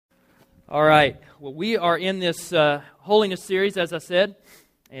All right. Well, we are in this holiness series, as I said,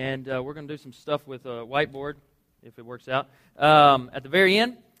 and we're going to do some stuff with a whiteboard, if it works out, at the very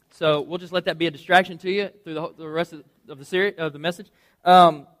end. So we'll just let that be a distraction to you through the rest of the series, of the message.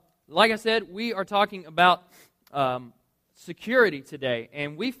 Like I said, we are talking about security today,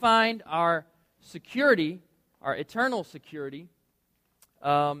 and we find our security, our eternal security,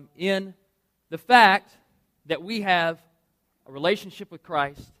 in the fact that we have a relationship with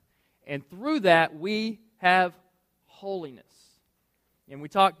Christ. And through that, we have holiness. And we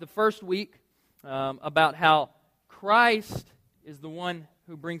talked the first week about how Christ is the one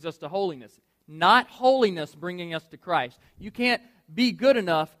who brings us to holiness, not holiness bringing us to Christ. You can't be good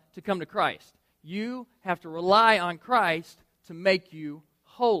enough to come to Christ. You have to rely on Christ to make you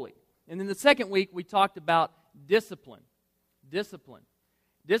holy. And then the second week, we talked about discipline. Discipline.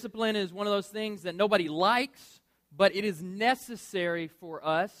 Discipline is one of those things that nobody likes, but it is necessary for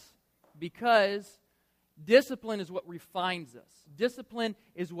us, because discipline is what refines us. Discipline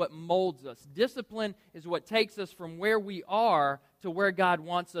is what molds us. Discipline is what takes us from where we are to where God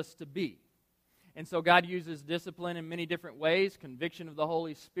wants us to be. And so God uses discipline in many different ways. Conviction of the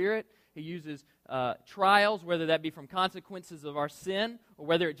Holy Spirit. He uses trials, whether that be from consequences of our sin, or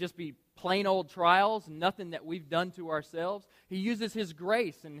whether it just be plain old trials, nothing that we've done to ourselves. He uses His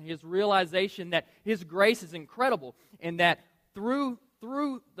grace and His realization that His grace is incredible, and that through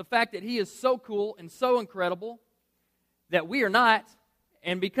the fact that He is so cool and so incredible that we are not,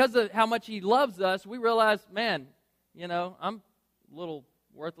 and because of how much He loves us, we realize, man, I'm a little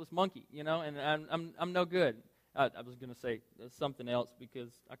worthless monkey, and I'm no good. I was going to say something else because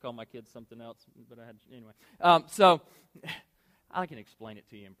I call my kids something else, but I had anyway. So I can explain it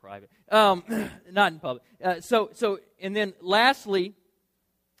to you in private, not in public. And then lastly,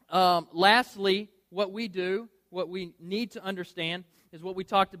 what we do, what we need to understand, is what we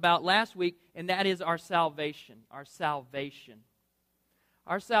talked about last week, and that is our salvation. Our salvation.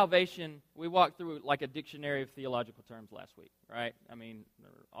 Our salvation, we walked through like a dictionary of theological terms last week, right? I mean,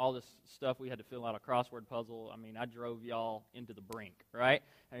 all this stuff, we had to fill out a crossword puzzle. I mean, I drove y'all into the brink, right?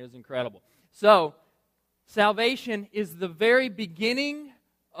 And it was incredible. So, salvation is the very beginning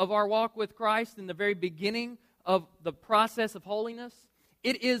of our walk with Christ and the very beginning of the process of holiness.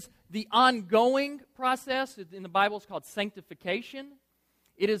 It is the ongoing process. In the Bible, it's called sanctification.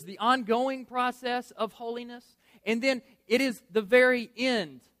 It is the ongoing process of holiness. And then it is the very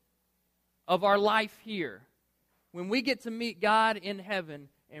end of our life here. When we get to meet God in heaven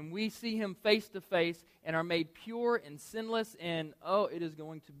and we see Him face to face and are made pure and sinless, and it is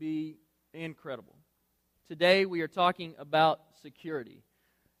going to be incredible. Today we are talking about security.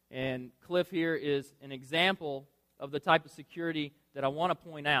 And Cliff here is an example of the type of security that I want to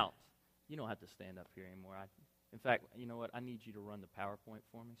point out. You don't have to stand up here anymore. In fact, you know what? I need you to run the PowerPoint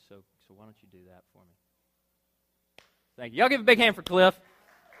for me, so why don't you do that for me? Thank you. Y'all give a big hand for Cliff.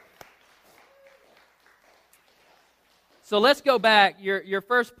 So let's go back. Your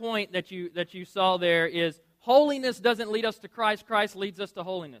first point that you saw there is holiness doesn't lead us to Christ. Christ leads us to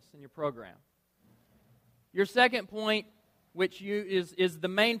holiness in your program. Your second point, which is the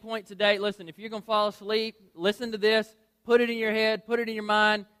main point today. Listen, if you're going to fall asleep, listen to this. Put it in your head. Put it in your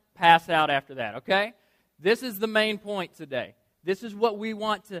mind. Pass out after that, okay? This is the main point today. This is what we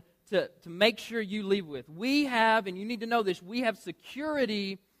want to make sure you leave with. We have, and you need to know this, we have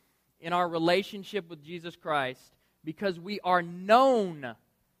security in our relationship with Jesus Christ because we are known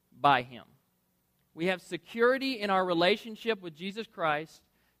by Him. We have security in our relationship with Jesus Christ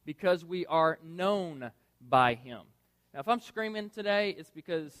because we are known by Him. Now, if I'm screaming today, it's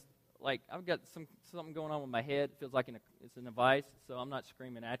because I've got something going on with my head. It feels like it's in a vice, so I'm not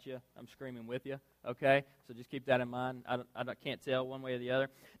screaming at you. I'm screaming with you, okay? So just keep that in mind. I can't tell one way or the other.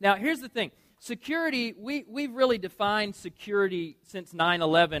 Now, here's the thing. Security, we've really defined security since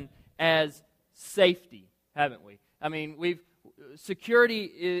 9/11 as safety, haven't we? I mean, security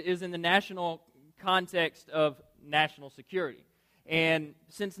is in the national context of national security. And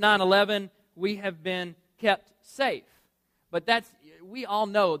since 9/11, we have been kept safe. But we all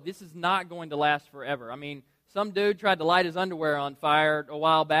know this is not going to last forever. I mean, some dude tried to light his underwear on fire a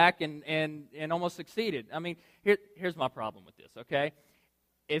while back and almost succeeded. I mean, here's my problem with this, okay?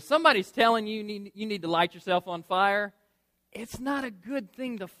 If somebody's telling you you need to light yourself on fire, it's not a good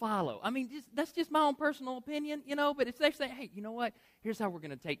thing to follow. I mean, that's just my own personal opinion, but if they say, hey, you know what? Here's how we're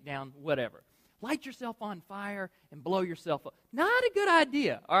going to take down whatever. Light yourself on fire and blow yourself up. Not a good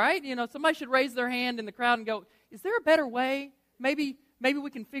idea, all right? Somebody should raise their hand in the crowd and go, is there a better way? Maybe we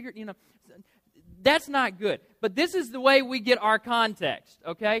can figure, that's not good. But this is the way we get our context,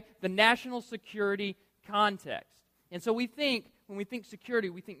 okay? The national security context. And so we think when we think security,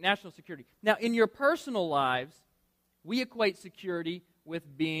 we think national security. Now, in your personal lives, we equate security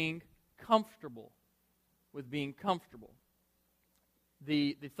with being comfortable. With being comfortable.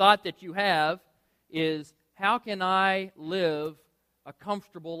 The thought that you have is, how can I live a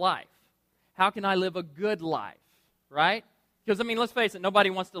comfortable life? How can I live a good life? Right? Because, I mean, let's face it, nobody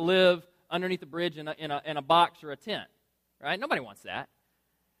wants to live underneath a bridge in a box or a tent. Right? Nobody wants that.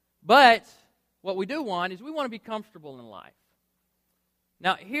 But what we do want is we want to be comfortable in life.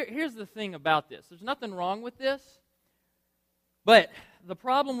 Now, here's the thing about this. There's nothing wrong with this. But the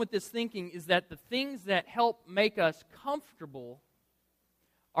problem with this thinking is that the things that help make us comfortable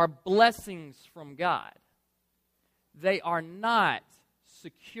are blessings from God. They are not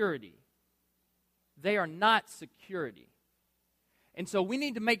security. They are not security. And so we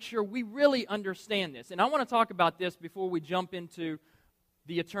need to make sure we really understand this. And I want to talk about this before we jump into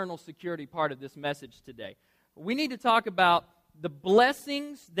the eternal security part of this message today. We need to talk about the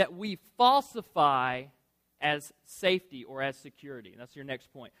blessings that we falsify as safety or as security. And that's your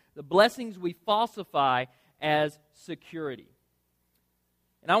next point. The blessings we falsify as security.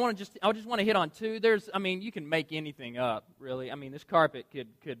 And I just want to hit on two. You can make anything up, really. I mean, this carpet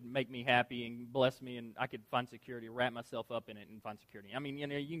could make me happy and bless me, and I could find security, wrap myself up in it and find security. I mean,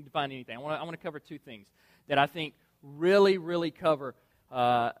 you can find anything. I want to cover two things that I think really, really cover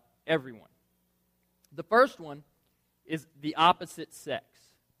everyone. The first one is the opposite sex.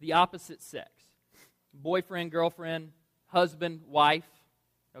 The opposite sex. Boyfriend, girlfriend, husband, wife,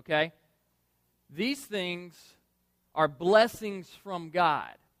 okay? These things are blessings from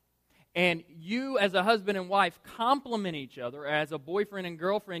God. And you, as a husband and wife, complement each other. As a boyfriend and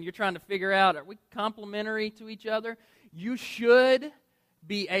girlfriend, you're trying to figure out, are we complementary to each other? You should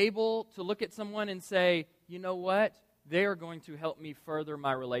be able to look at someone and say, you know what? They are going to help me further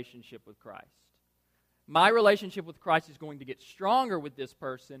my relationship with Christ. My relationship with Christ is going to get stronger with this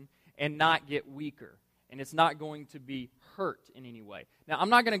person and not get weaker. And it's not going to be hurt in any way. Now, I'm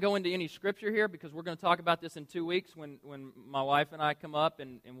not going to go into any scripture here because we're going to talk about this in 2 weeks when my wife and I come up,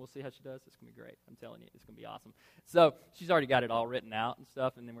 and we'll see how she does. It's going to be great. I'm telling you, it's going to be awesome. So she's already got it all written out and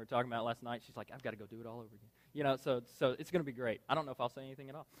stuff, and then we were talking about it last night. She's like, I've got to go do it all over again. You know, so it's going to be great. I don't know if I'll say anything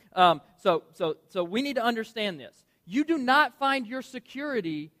at all. So we need to understand this. You do not find your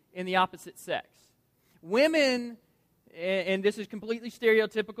security in the opposite sex. Women, and this is completely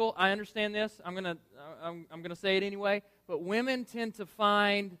stereotypical. I understand this. I'm gonna say it anyway. But women tend to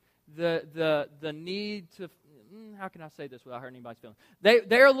find the need to. How can I say this without hurting anybody's feelings?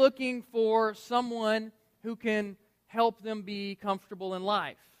 They're looking for someone who can help them be comfortable in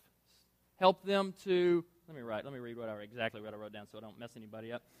life. Help them to. Let me read exactly what I wrote down so I don't mess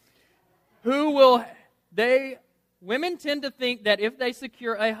anybody up. Women tend to think that if they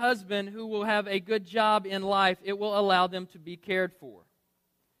secure a husband who will have a good job in life, it will allow them to be cared for.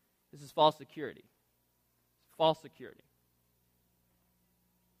 This is false security. False security.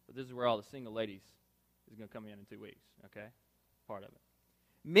 But this is where all the single ladies is going to come in 2 weeks, okay? Part of it.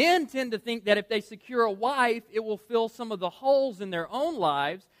 Men tend to think that if they secure a wife, it will fill some of the holes in their own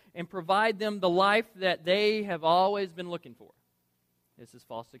lives and provide them the life that they have always been looking for. This is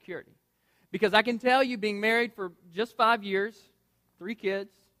false security. Because I can tell you, being married for just 5 years, 3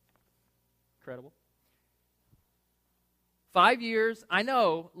 kids, incredible. 5 years, I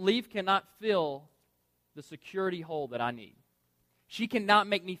know Leaf cannot fill the security hole that I need. She cannot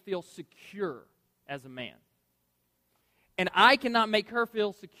make me feel secure as a man. And I cannot make her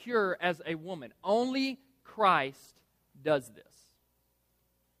feel secure as a woman. Only Christ does this.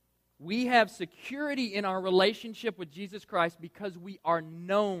 We have security in our relationship with Jesus Christ because we are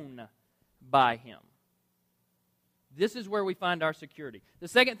known by Him. This is where we find our security. The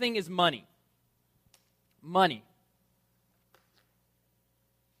second thing is money. Money.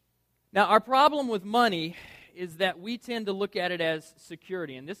 Now, our problem with money is that we tend to look at it as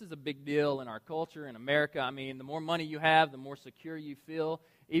security, and this is a big deal in our culture in America. I mean, the more money you have, the more secure you feel.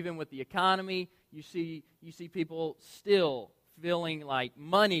 Even with the economy, you see people still feeling like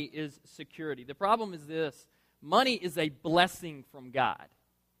money is security. The problem is this: money is a blessing from God.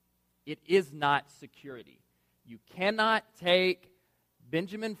 It is not security. You cannot take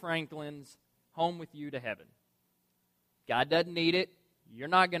Benjamin Franklin's home with you to heaven. God doesn't need it. You're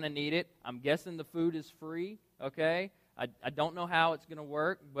not going to need it. I'm guessing the food is free, okay? I don't know how it's going to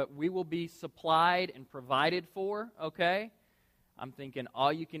work, but we will be supplied and provided for, okay? I'm thinking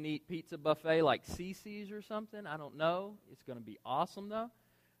all-you-can-eat pizza buffet like Cece's or something. I don't know. It's going to be awesome, though,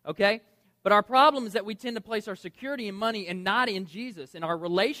 okay? But our problem is that we tend to place our security in money and not in Jesus. And our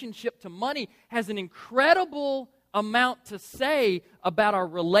relationship to money has an incredible amount to say about our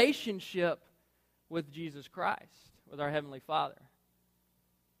relationship with Jesus Christ. with our Heavenly Father.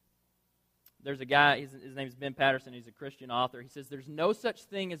 There's a guy, his name is Ben Patterson, he's a Christian author. He says, there's no such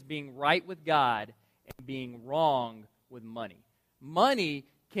thing as being right with God and being wrong with money. Money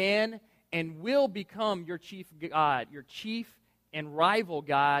can and will become your chief God, your chief and rival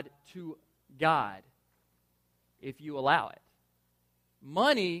God to God, if you allow it.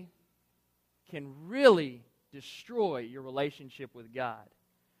 Money can really destroy your relationship with God.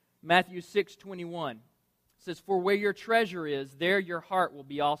 Matthew 6:21 says, for where your treasure is, there your heart will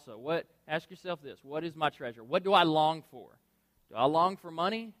be also. Ask yourself this, what is my treasure? What do I long for? Do I long for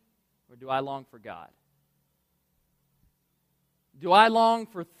money or do I long for God? Do I long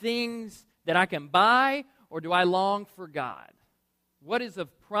for things that I can buy or do I long for God? What is of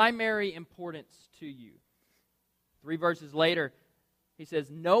primary importance to you? 3 verses later, he says,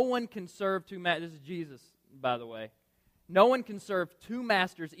 no one can serve two masters. This is Jesus, by the way. No one can serve two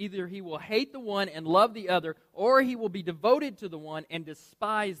masters. Either he will hate the one and love the other, or he will be devoted to the one and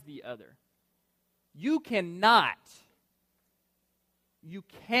despise the other. You cannot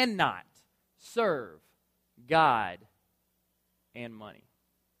serve God and money.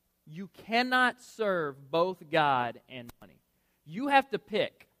 You cannot serve both God and money. You have to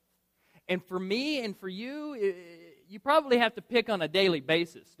pick. And for me and for you, you probably have to pick on a daily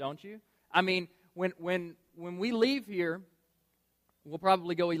basis, don't you? I mean, when we leave here, we'll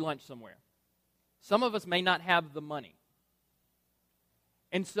probably go eat lunch somewhere. Some of us may not have the money.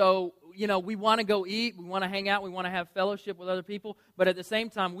 And so, we want to go eat, we want to hang out, we want to have fellowship with other people, but at the same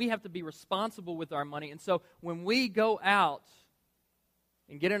time, we have to be responsible with our money. And so, when we go out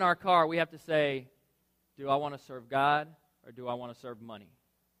and get in our car, we have to say, do I want to serve God or do I want to serve money?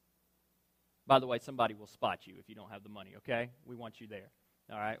 By the way, somebody will spot you if you don't have the money, okay? We want you there.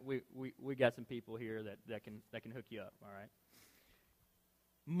 All right, we got some people here that can hook you up. All right,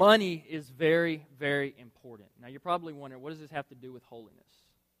 money is very, very important. Now you're probably wondering, what does this have to do with holiness?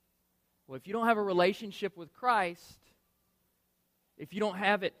 Well, if you don't have a relationship with Christ, if you don't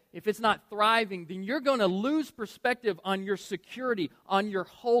have it, if it's not thriving, then you're going to lose perspective on your security, on your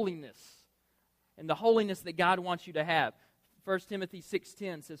holiness, and the holiness that God wants you to have. 1 Timothy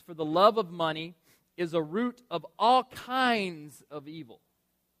 6:10 says, for the love of money is a root of all kinds of evil.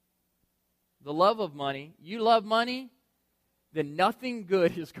 The love of money, you love money, then nothing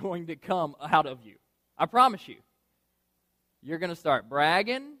good is going to come out of you. I promise you. You're going to start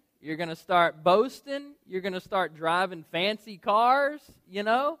bragging. You're going to start boasting. You're going to start driving fancy cars,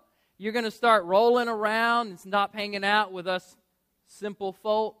 You're going to start rolling around and stop hanging out with us simple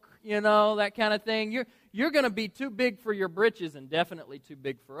folk, that kind of thing. You're going to be too big for your britches and definitely too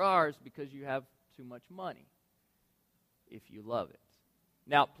big for ours because you have too much money if you love it.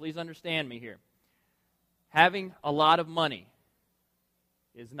 Now, please understand me here. Having a lot of money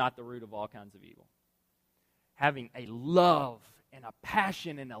is not the root of all kinds of evil. Having a love and a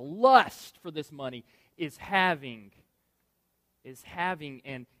passion and a lust for this money is having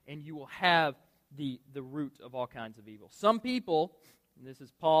and you will have the root of all kinds of evil. Some people, and this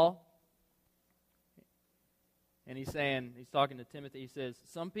is Paul, and he's talking to Timothy, he says,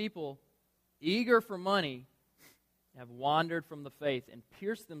 some people eager for money have wandered from the faith and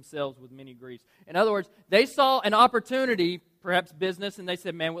pierced themselves with many griefs. In other words, they saw an opportunity, perhaps business, and they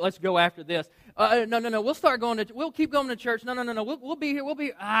said, man, let's go after this. No, we'll keep going to church. No, we'll be here.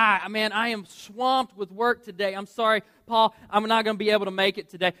 Man, I am swamped with work today. I'm sorry, Paul, I'm not going to be able to make it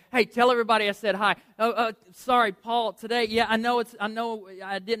today. Hey, tell everybody I said hi. Sorry, Paul, today, yeah, I know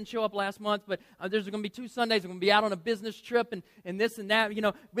I didn't show up last month, but there's going to be 2 Sundays. I'm going to be out on a business trip and this and that.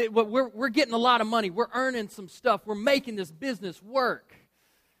 We're getting a lot of money. We're earning some stuff. We're making this business work.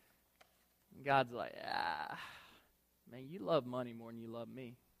 And God's like, man, you love money more than you love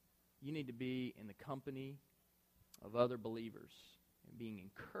me. You need to be in the company of other believers and being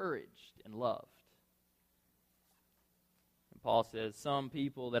encouraged and loved. And Paul says, some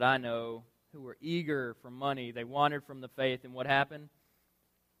people that I know who were eager for money, they wandered from the faith, and what happened?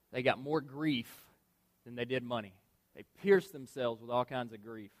 They got more grief than they did money. They pierced themselves with all kinds of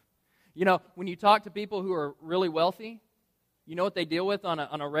grief. When you talk to people who are really wealthy, you know what they deal with on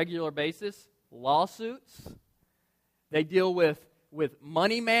a regular basis? Lawsuits. They deal with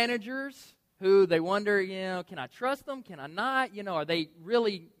money managers who they wonder, can I trust them? Can I not?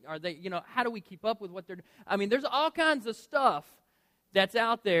 How do we keep up with what they're doing? I mean, there's all kinds of stuff that's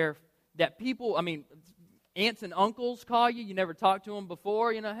out there that people, aunts and uncles call you. You never talked to them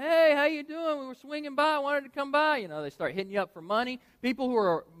before. Hey, how you doing? We were swinging by. I wanted to come by. They start hitting you up for money. People who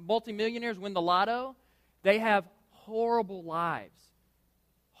are multimillionaires win the lotto. They have horrible lives.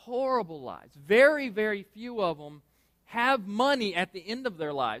 Horrible lives. Very, very few of them have money at the end of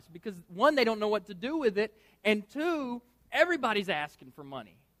their lives because, one, they don't know what to do with it, And two, everybody's asking for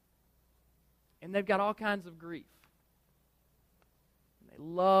money. And they've got all kinds of grief. They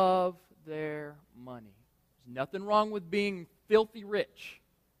love their money. There's nothing wrong with being filthy rich.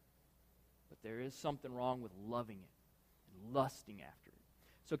 But there is something wrong with loving it and lusting after it.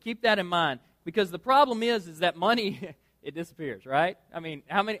 So keep that in mind. Because the problem is that money, it disappears, right? I mean,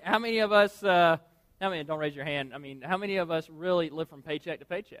 how many of us, don't raise your hand, how many of us really live from paycheck to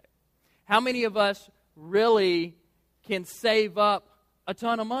paycheck? How many of us really can save up a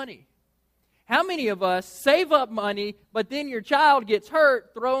ton of money? How many of us save up money, but then your child gets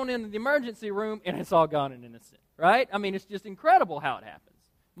hurt, thrown into the emergency room, and it's all gone and innocent, right? I mean, it's just incredible how it happens.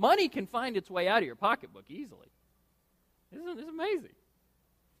 Money can find its way out of your pocketbook easily. It's amazing.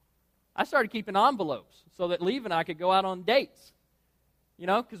 I started keeping envelopes so that Leave and I could go out on dates. You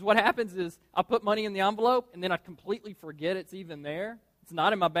know, because what happens is I put money in the envelope, and then I completely forget it's even there. It's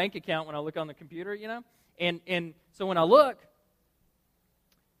not in my bank account when I look on the computer, you know. And so when I look,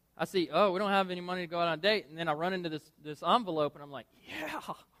 I see, oh, we don't have any money to go out on a date. And then I run into this envelope, and I'm like, yeah,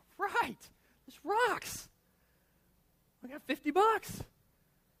 right. This rocks. I got $50.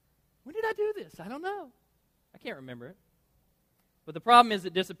 When did I do this? I don't know. I can't remember it. But the problem is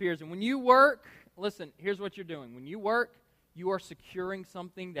it disappears. And when you work, listen, here's what you're doing. When you work, you are securing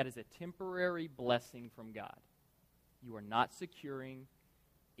something that is a temporary blessing from God. You are not securing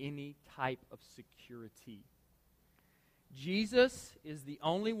any type of security. Jesus is the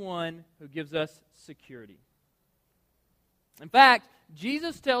only one who gives us security. In fact,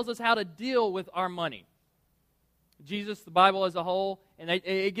 Jesus tells us how to deal with our money. Jesus, the Bible as a whole, and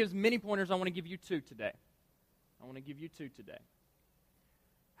it gives many pointers. I want to give you two today.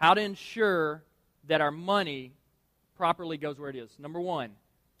 How to ensure that our money properly goes where it is. Number one,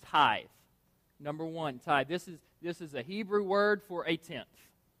 tithe. This is a Hebrew word for a tenth.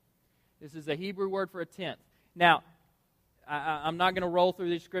 Now, I'm not going to roll through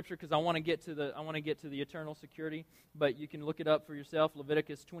this scripture because I want to get to the eternal security, but you can look it up for yourself.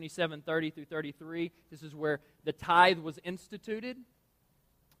 Leviticus 27:30 through 33. This is where the tithe was instituted.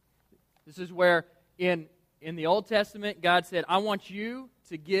 This is where in the Old Testament God said, I want you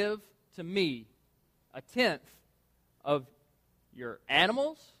to give to me a tenth of your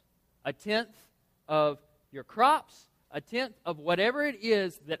animals, a tenth of your crops, a tenth of whatever it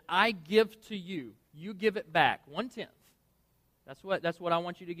is that I give to you. You give it back, 1/10. That's what I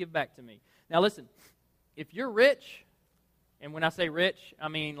want you to give back to me. Now listen, if you're rich, and when I say rich, I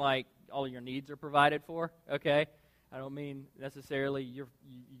mean like all your needs are provided for, okay? I don't mean necessarily your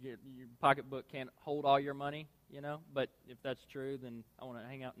pocketbook can't hold all your money, you know? But if that's true, then I want to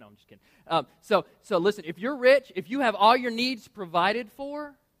hang out. No, I'm just kidding. So listen, if you're rich, if you have all your needs provided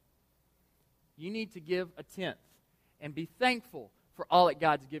for, you need to give a tenth and be thankful for all that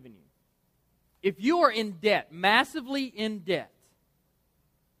God's given you. If you are in debt, massively in debt,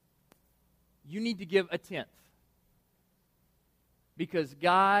 you need to give a tenth. Because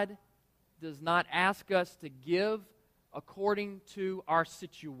God does not ask us to give according to our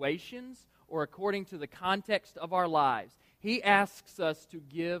situations or according to the context of our lives. He asks us to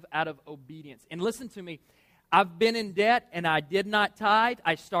give out of obedience. And listen to me, I've been in debt and I did not tithe.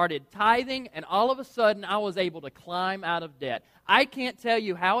 I started tithing and all of a sudden I was able to climb out of debt. I can't tell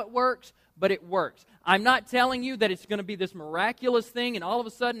you how it works, but it works. I'm not telling you that it's going to be this miraculous thing and all of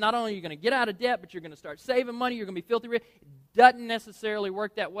a sudden not only are you going to get out of debt, but you're going to start saving money, you're going to be filthy rich. It doesn't necessarily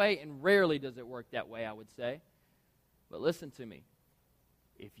work that way, and rarely does it work that way, I would say. But listen to me.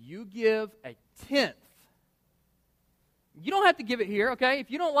 If you give a tenth, you don't have to give it here, okay? If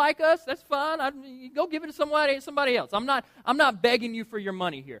you don't like us, that's fine. You go give it to somebody else. I'm not begging you for your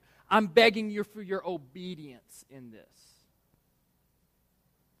money here. I'm begging you for your obedience in this.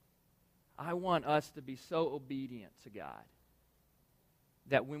 I want us to be so obedient to God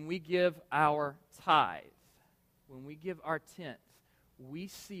that when we give our tithe, when we give our tenth, we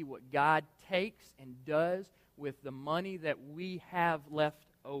see what God takes and does with the money that we have left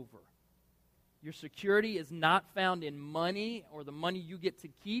over. Your security is not found in money or the money you get to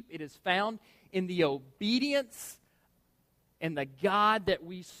keep. It is found in the obedience and the God that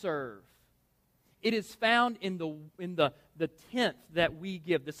we serve. It is found in the tenth that we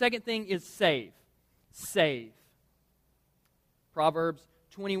give. The second thing is save. Save. Proverbs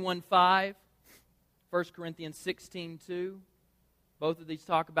 21:5, 1 Corinthians 16:2. Both of these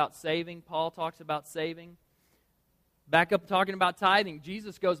talk about saving. Paul talks about saving. Back up talking about tithing.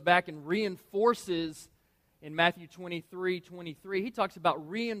 Jesus goes back and reinforces in Matthew 23:23. He talks about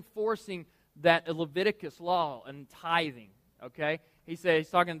reinforcing that Leviticus law and tithing. Okay? He's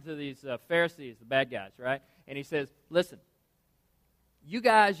talking to these Pharisees, the bad guys, right? And he says, listen, you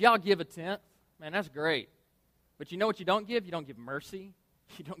guys, y'all give a tenth. Man, that's great. But you know what you don't give? You don't give mercy.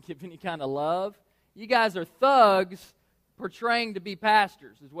 You don't give any kind of love. You guys are thugs portraying to be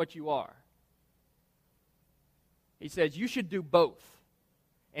pastors is what you are. He says you should do both.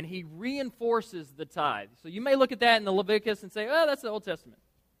 And he reinforces the tithe. So you may look at that in the Leviticus and say, oh, that's the Old Testament.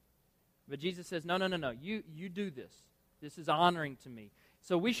 But Jesus says, no. You do this. This is honoring to me.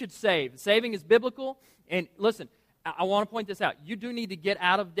 So we should save. Saving is biblical. And listen, I want to point this out. You do need to get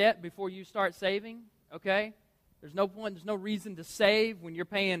out of debt before you start saving, okay? There's no point, there's no reason to save when you're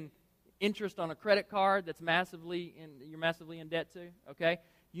paying interest on a credit card you're massively in debt to, okay?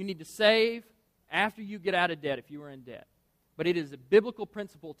 You need to save after you get out of debt if you are in debt. But it is a biblical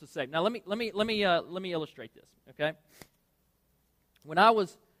principle to save. Now let me illustrate this, okay? When I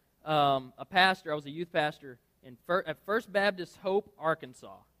was a pastor, I was a youth pastor at First Baptist Hope,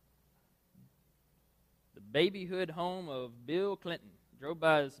 Arkansas. The babyhood home of Bill Clinton. Drove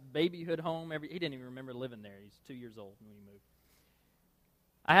by his babyhood home. He didn't even remember living there. He's 2 years old when he moved.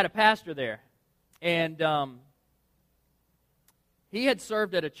 I had a pastor there, and he had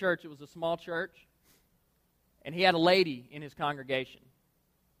served at a church. It was a small church, and he had a lady in his congregation.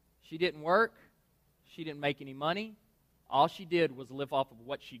 She didn't work. She didn't make any money. All she did was live off of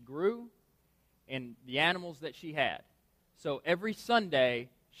what she grew and the animals that she had. So every Sunday,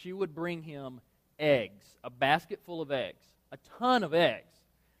 she would bring him eggs, a basket full of eggs, a ton of eggs.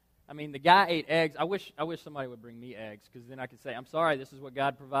 I mean, the guy ate eggs. I wish somebody would bring me eggs, because then I could say, I'm sorry, this is what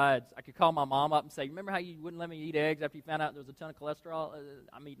God provides. I could call my mom up and say, remember how you wouldn't let me eat eggs after you found out there was a ton of cholesterol?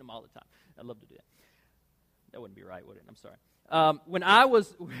 I'm eating them all the time. I'd love to do that. That wouldn't be right, would it? I'm sorry.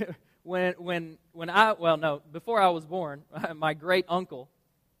 Before I was born, my great uncle,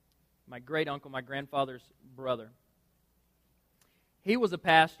 my grandfather's brother, he was a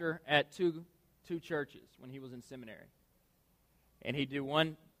pastor at two churches when he was in seminary. And he'd do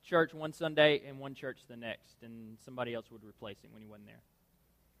one church one Sunday and one church the next, and somebody else would replace him when he wasn't there.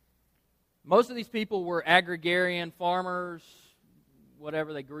 Most of these people were agrarian farmers,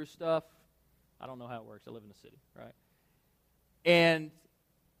 whatever, they grew stuff. I don't know how it works. I live in the city, right? And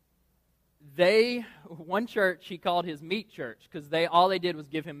one church he called his meat church, because all they did was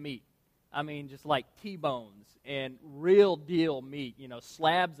give him meat. I mean, just like T-bones and real deal meat,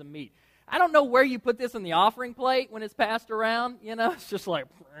 slabs of meat. I don't know where you put this on the offering plate when it's passed around, It's just like,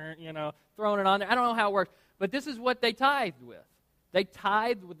 throwing it on there. I don't know how it works. But this is what they tithed with. They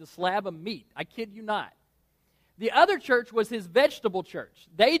tithed with the slab of meat. I kid you not. The other church was his vegetable church.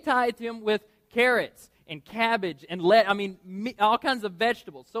 They tithed him with carrots and cabbage and all kinds of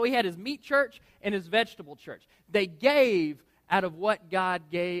vegetables. So he had his meat church and his vegetable church. They gave out of what God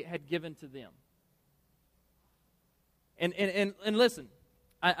had given to them. And listen,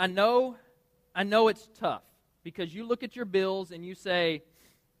 I know it's tough, because you look at your bills and you say,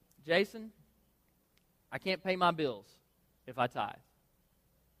 Jason, I can't pay my bills if I tithe.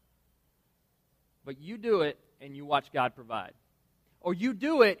 But you do it and you watch God provide. Or you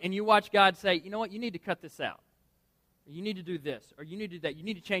do it and you watch God say, you know what, you need to cut this out. Or you need to do this. Or you need to do that. You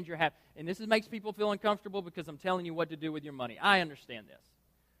need to change your habit. And this makes people feel uncomfortable because I'm telling you what to do with your money. I understand this.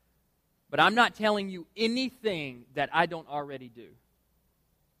 But I'm not telling you anything that I don't already do.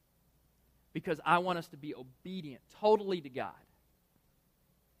 Because I want us to be obedient totally to God.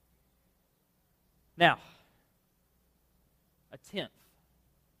 Now, a tenth.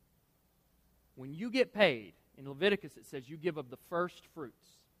 When you get paid, in Leviticus it says you give of the first fruits.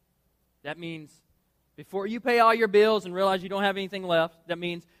 That means before you pay all your bills and realize you don't have anything left, that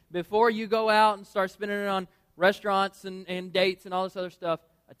means before you go out and start spending it on restaurants and dates and all this other stuff,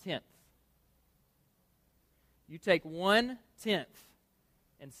 a tenth. You take 1/10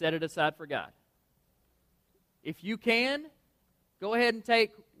 and set it aside for God. If you can, go ahead and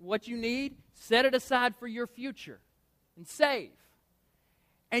take what you need, set it aside for your future, and save.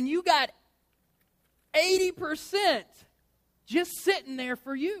 And you got 80% just sitting there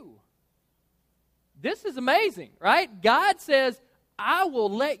for you. This is amazing, right? God says, I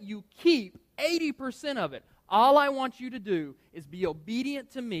will let you keep 80% of it. All I want you to do is be obedient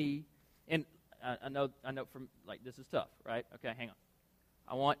to me. And I know from, this is tough, right? Okay, hang on.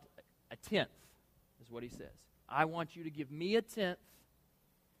 I want a tenth, is what he says. I want you to give me a tenth.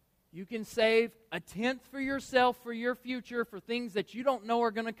 You can save a tenth for yourself, for your future, for things that you don't know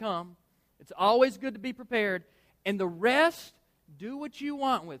are going to come. It's always good to be prepared. And the rest, do what you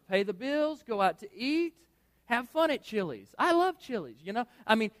want with. Pay the bills, go out to eat, have fun at Chili's. I love Chili's,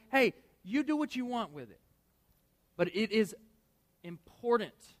 hey, you do what you want with it. But it is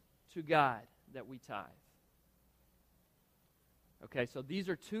important to God that we tithe. Okay, so these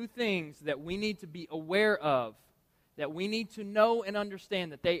are two things that we need to be aware of that we need to know and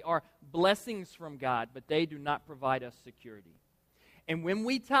understand that they are blessings from God, but they do not provide us security. And when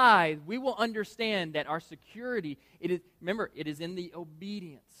we tithe, we will understand that our security, it is in the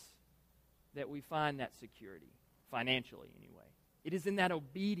obedience that we find that security, financially anyway. It is in that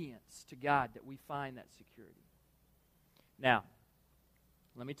obedience to God that we find that security. Now,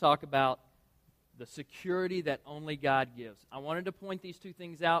 let me talk about the security that only God gives. I wanted to point these two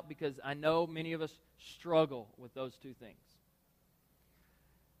things out because I know many of us struggle with those two things.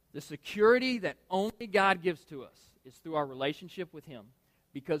 The security that only God gives to us is through our relationship with Him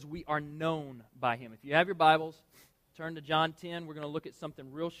because we are known by Him. If you have your Bibles, turn to John 10. We're going to look at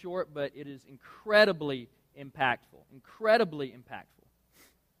something real short, but it is incredibly impactful. Incredibly impactful.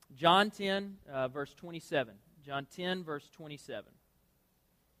 John 10, verse 27. John 10, verse 27.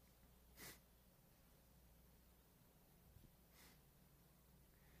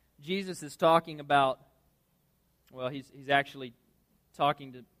 Jesus is talking about, well, he's actually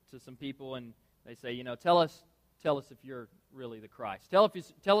talking to some people, and they say, you know, tell us if you're really the Christ. Tell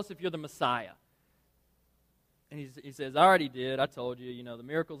us if you're the Messiah. And he says, I already did. I told you, you know, the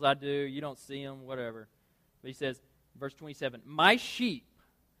miracles I do, you don't see them, whatever. But he says, verse 27, my sheep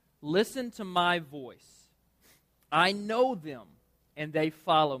listen to my voice. I know them, and they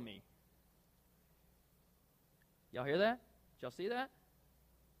follow me. Y'all hear that? Did y'all see that?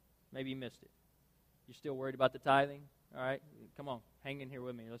 Maybe you missed it. You're still worried about the tithing? All right, come on, hang in here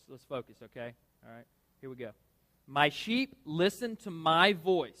with me. Let's focus, okay? All right, here we go. My sheep listen to my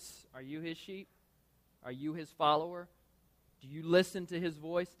voice. Are you His sheep? Are you His follower? Do you listen to His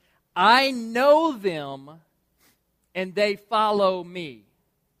voice? I know them, and they follow me.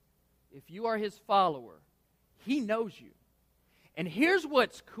 If you are His follower, He knows you. And here's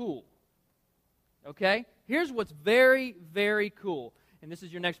what's cool, okay? Here's what's very, very cool. And this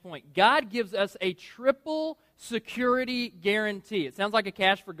is your next point. God gives us a triple security guarantee. It sounds like a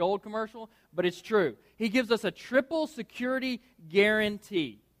Cash for Gold commercial, but it's true. He gives us a triple security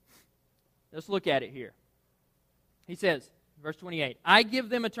guarantee. Let's look at it here. He says, verse 28, I give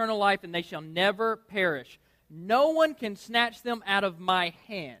them eternal life, and they shall never perish. No one can snatch them out of my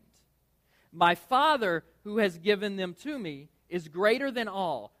hand. My Father, who has given them to me, is greater than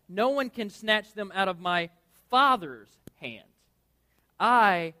all. No one can snatch them out of my Father's hand.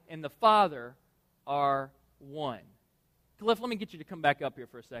 I and the Father are one. Cliff, let me get you to come back up here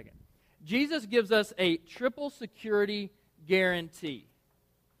for a second. Jesus gives us a triple security guarantee.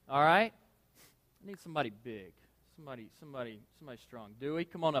 All right? I need somebody big. Somebody strong. Dewey,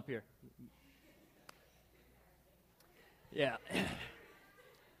 come on up here. Yeah.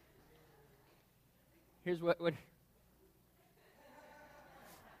 Here's what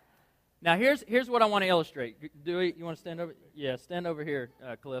Now, here's what I want to illustrate. Dewey, you want to stand over? Yeah, stand over here,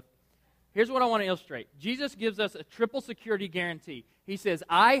 Cliff. Here's what I want to illustrate. Jesus gives us a triple security guarantee. He says,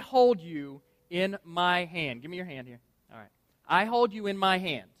 I hold you in my hand. Give me your hand here. All right. I hold you in my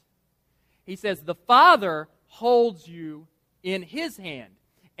hand. He says, the Father holds you in His hand.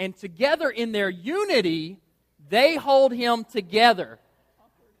 And together in their unity, they hold Him together.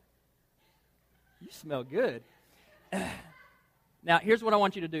 You smell good. Now, here's what I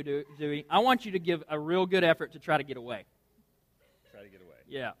want you to do, Dewey. I want you to give a real good effort to try to get away. Try to get away.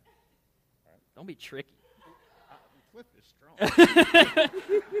 Yeah. Right. Don't be tricky. Cliff is strong.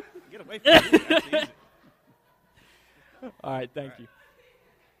 Get away from me. That's easy. All right, thank you.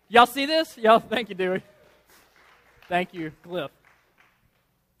 Y'all see this? Thank you, Dewey. Thank you, Cliff.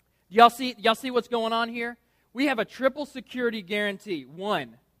 Y'all see what's going on here? We have a triple security guarantee.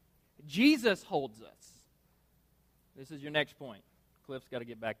 One, Jesus holds us. This is your next point. Cliff's got to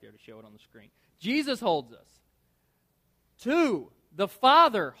get back there to show it on the screen. Jesus holds us. 2, the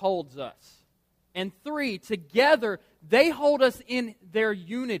Father holds us. And 3, together, they hold us in their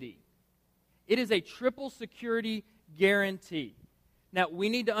unity. It is a triple security guarantee. Now, we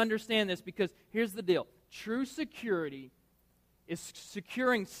need to understand this because here's the deal. True security is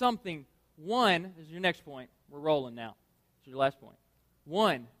securing something. 1, this is your next point. We're rolling now. This is your last point.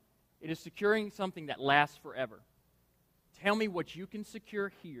 1, it is securing something that lasts forever. Tell me what you can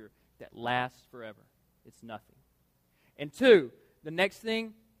secure here that lasts forever. It's nothing. And 2, the next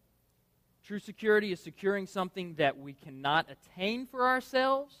thing, true security is securing something that we cannot attain for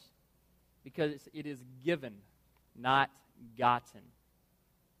ourselves because it is given, not gotten.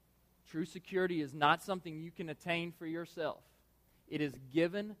 True security is not something you can attain for yourself. It is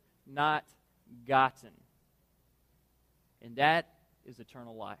given, not gotten. And that is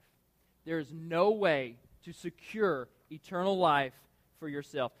eternal life. There is no way to secure eternal life for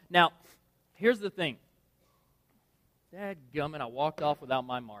yourself. Now, here's the thing. Dadgummit, I walked off without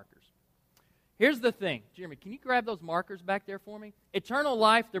my markers. Here's the thing. Jeremy, can you grab those markers back there for me? Eternal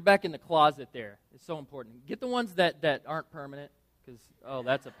life, they're back in the closet there. It's so important. Get the ones that aren't permanent, because, oh,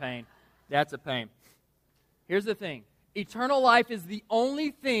 that's a pain. That's a pain. Here's the thing. Eternal life is the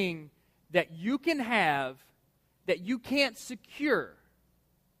only thing that you can have that you can't secure.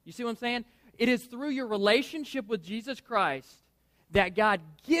 You see what I'm saying? It is through your relationship with Jesus Christ that God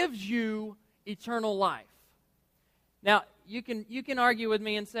gives you eternal life. Now, you can argue with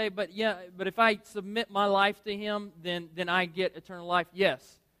me and say, but if I submit my life to Him, then I get eternal life.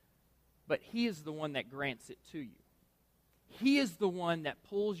 Yes, but He is the one that grants it to you. He is the one that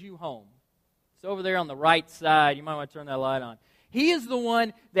pulls you home. It's over there on the right side. You might want to turn that light on. He is the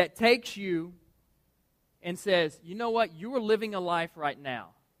one that takes you and says, you know what? You are living a life right now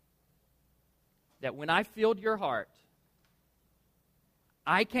that when I filled your heart,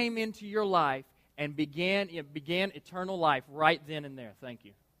 I came into your life and began eternal life right then and there. Thank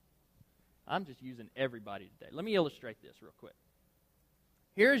you. I'm just using everybody today. Let me illustrate this real quick.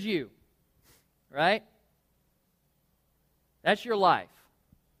 Here's you, right? That's your life.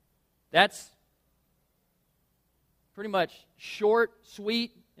 That's pretty much short,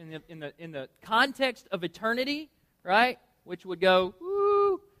 sweet, in the context of eternity, right? Which would go,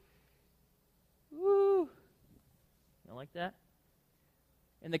 woo, woo. You like that?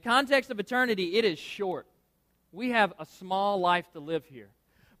 In the context of eternity, it is short. We have a small life to live here.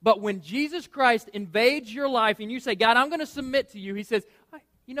 But when Jesus Christ invades your life and you say, God, I'm going to submit to you, He says,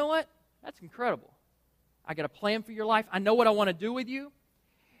 you know what? That's incredible. I got a plan for your life. I know what I want to do with you.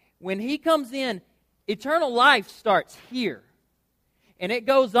 When He comes in, eternal life starts here. And it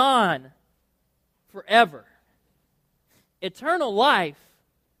goes on forever. Eternal life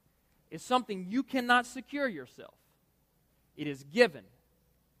is something you cannot secure yourself. It is given.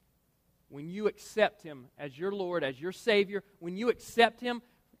 When you accept Him as your Lord, as your Savior, when you accept Him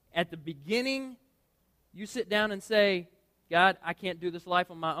at the beginning, you sit down and say, God, I can't do this life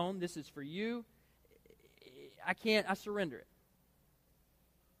on my own. This is for you. I surrender it.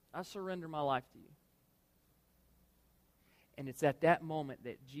 I surrender my life to you. And it's at that moment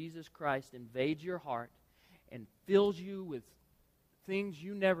that Jesus Christ invades your heart and fills you with things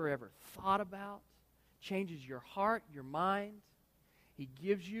you never ever thought about, changes your heart, your mind. He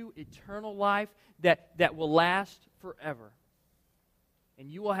gives you eternal life that will last forever. And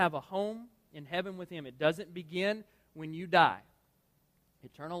you will have a home in heaven with Him. It doesn't begin when you die.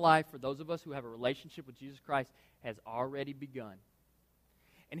 Eternal life, for those of us who have a relationship with Jesus Christ, has already begun.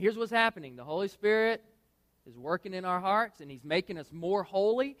 And here's what's happening. The Holy Spirit is working in our hearts, and He's making us more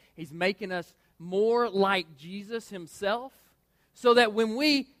holy. He's making us more like Jesus Himself, so that when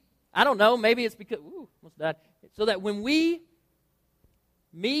we, I don't know, maybe it's because, almost died. So that when we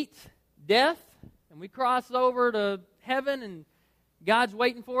meet death and we cross over to heaven and God's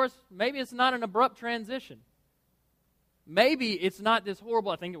waiting for us, maybe it's not an abrupt transition. Maybe it's not this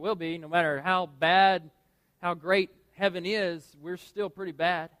horrible. I think it will be. No matter how bad, how great heaven is, we're still pretty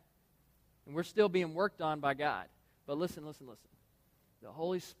bad. And we're still being worked on by God. But listen. The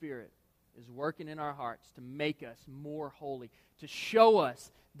Holy Spirit is working in our hearts to make us more holy, to show us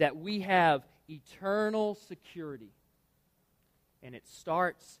that we have eternal security. And it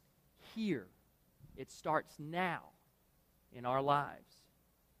starts here. It starts now in our lives.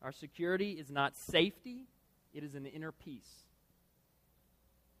 Our security is not safety. It is an inner peace.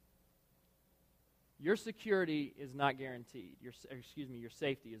 Your security is not guaranteed. Your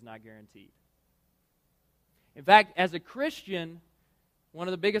safety is not guaranteed. In fact, as a Christian, one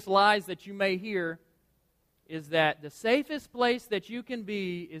of the biggest lies that you may hear is that the safest place that you can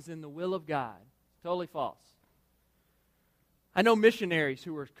be is in the will of God. Totally false. I know missionaries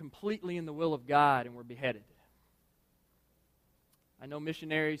who were completely in the will of God and were beheaded. I know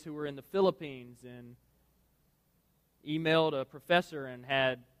missionaries who were in the Philippines and emailed a professor and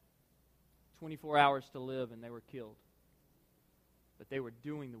had 24 hours to live and they were killed. But they were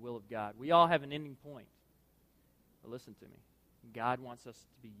doing the will of God. We all have an ending point. But listen to me. God wants us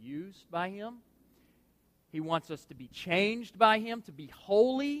to be used by Him. He wants us to be changed by Him, to be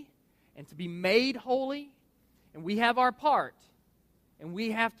holy and to be made holy. And we have our part. And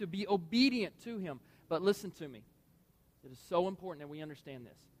we have to be obedient to Him. But listen to me. It is so important that we understand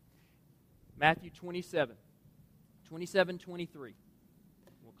this. Matthew 27, 23.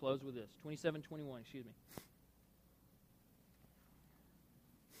 We'll close with this. 27:21, excuse me.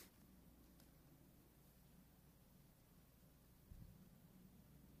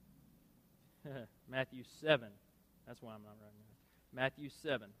 Matthew 7. That's why I'm not writing that. Matthew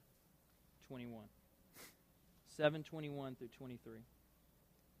 7:21. 7:21 through 23. It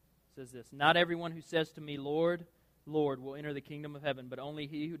says this, "Not everyone who says to me, Lord, Lord will enter the kingdom of heaven, but only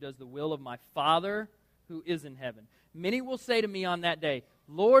he who does the will of my Father who is in heaven. Many will say to me on that day,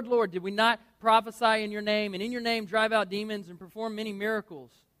 Lord, Lord, did we not prophesy in your name, and in your name drive out demons and perform many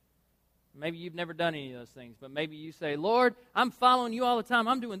miracles? Maybe you've never done any of those things, but maybe you say, Lord, I'm following you all the time.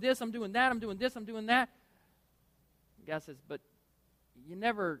 I'm doing this, I'm doing that, I'm doing this, I'm doing that. God says, but you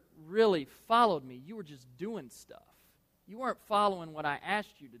never really followed me. You were just doing stuff. You weren't following what I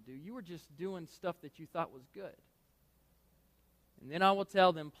asked you to do. You were just doing stuff that you thought was good. And then I will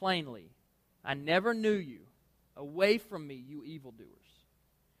tell them plainly, I never knew you. Away from me, you evildoers.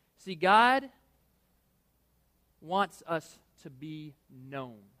 See, God wants us to be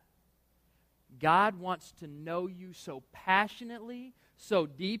known. God wants to know you so passionately, so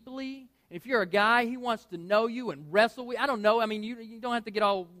deeply. If you're a guy, he wants to know you and wrestle with you. I don't know. I mean, you don't have to get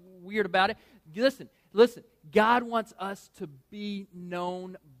all weird about it. Listen. God wants us to be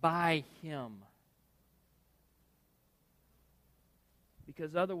known by him.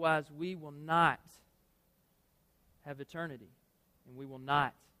 Because otherwise we will not have eternity. And we will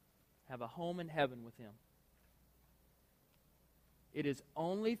not have a home in heaven with him. It is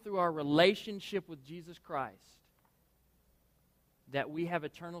only through our relationship with Jesus Christ that we have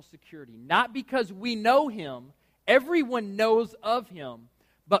eternal security. Not because we know him, everyone knows of him,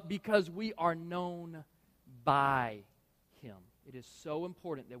 but because we are known by him. It is so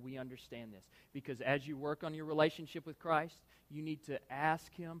important that we understand this. Because as you work on your relationship with Christ, you need to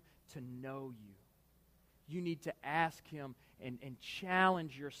ask him to know you. You need to ask him and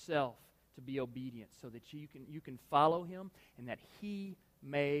challenge yourself to be obedient so that you can follow him and that he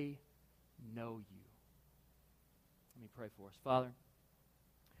may know you. Let me pray for us. Father,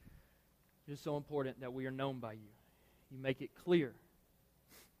 it is so important that we are known by you. You make it clear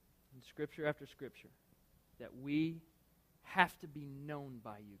in Scripture after Scripture that we have to be known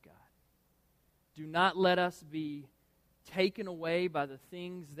by you, God. Do not let us be taken away by the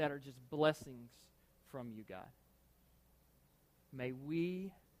things that are just blessings from you, God. May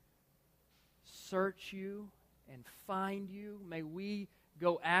we search you and find you. May we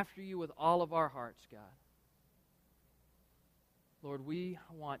go after you with all of our hearts, God. Lord, we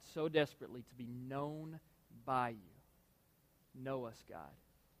want so desperately to be known by you. Know us, God.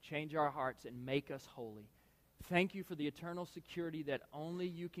 Change our hearts and make us holy. Thank you for the eternal security that only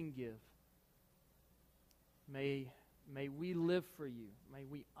you can give. May we live for you. May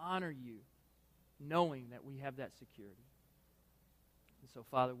we honor you, knowing that we have that security. And so,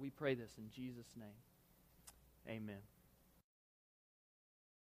 Father, we pray this in Jesus' name. Amen.